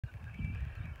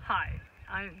Hi,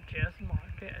 I'm Jess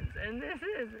Marquez, and this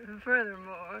is,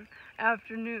 furthermore,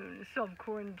 afternoon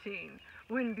self-quarantine,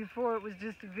 when before it was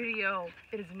just a video,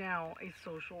 it is now a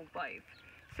social life.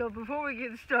 So before we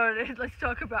get started, let's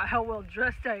talk about how well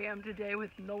dressed I am today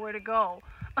with nowhere to go.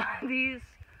 These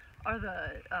are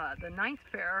the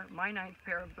my ninth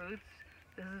pair of boots.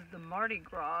 This is the Mardi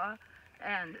Gras,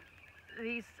 and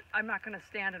these, I'm not going to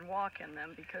stand and walk in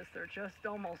them because they're just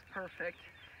almost perfect.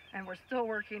 And we're still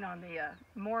working on the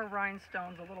more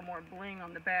rhinestones, a little more bling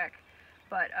on the back.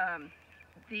 But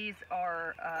these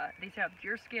have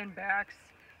deerskin backs,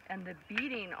 and the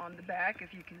beading on the back,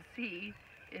 if you can see,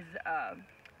 is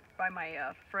by my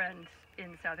friend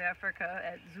in South Africa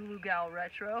at Zulu Gal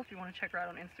Retro, if you want to check her out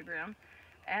on Instagram.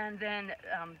 And then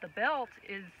the belt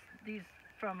is these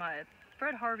from a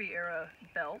Fred Harvey era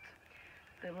belt,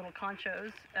 the little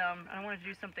conchos. And I want to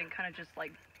do something kind of just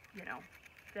like, you know,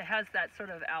 that has that sort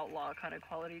of outlaw kind of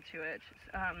quality to it.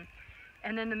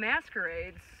 And then the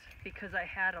masquerades, because I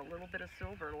had a little bit of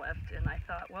silver left, and I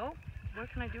thought, well, what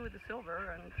can I do with the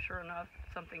silver? And sure enough,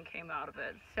 something came out of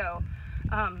it. So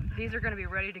these are going to be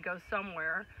ready to go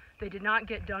somewhere. They did not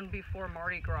get done before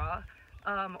Mardi Gras,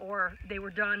 or they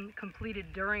were completed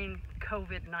during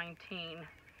COVID-19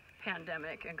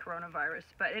 pandemic and coronavirus.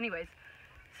 But anyways,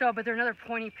 but they're another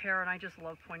pointy pair, and I just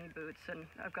love pointy boots, and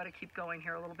I've got to keep going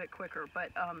here a little bit quicker.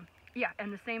 But yeah,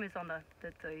 and the same is on the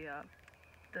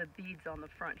beads on the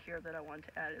front here that I wanted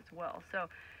to add as well. So,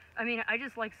 I mean, I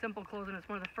just like simple clothes, and it's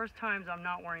one of the first times I'm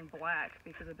not wearing black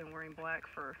because I've been wearing black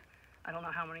for I don't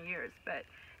know how many years.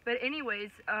 But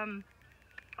anyways, I'm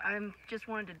just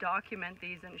wanted to document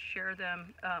these and share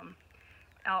them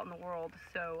out in the world,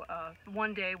 so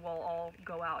one day we'll all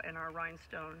go out in our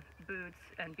rhinestone boots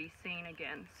and be seen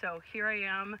again. So here I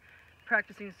am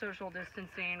practicing social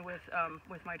distancing with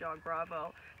my dog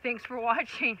Bravo. Thanks for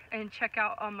watching, and check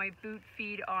out on my boot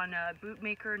feed on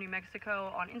Bootmaker New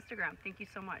Mexico on Instagram. Thank you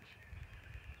so much.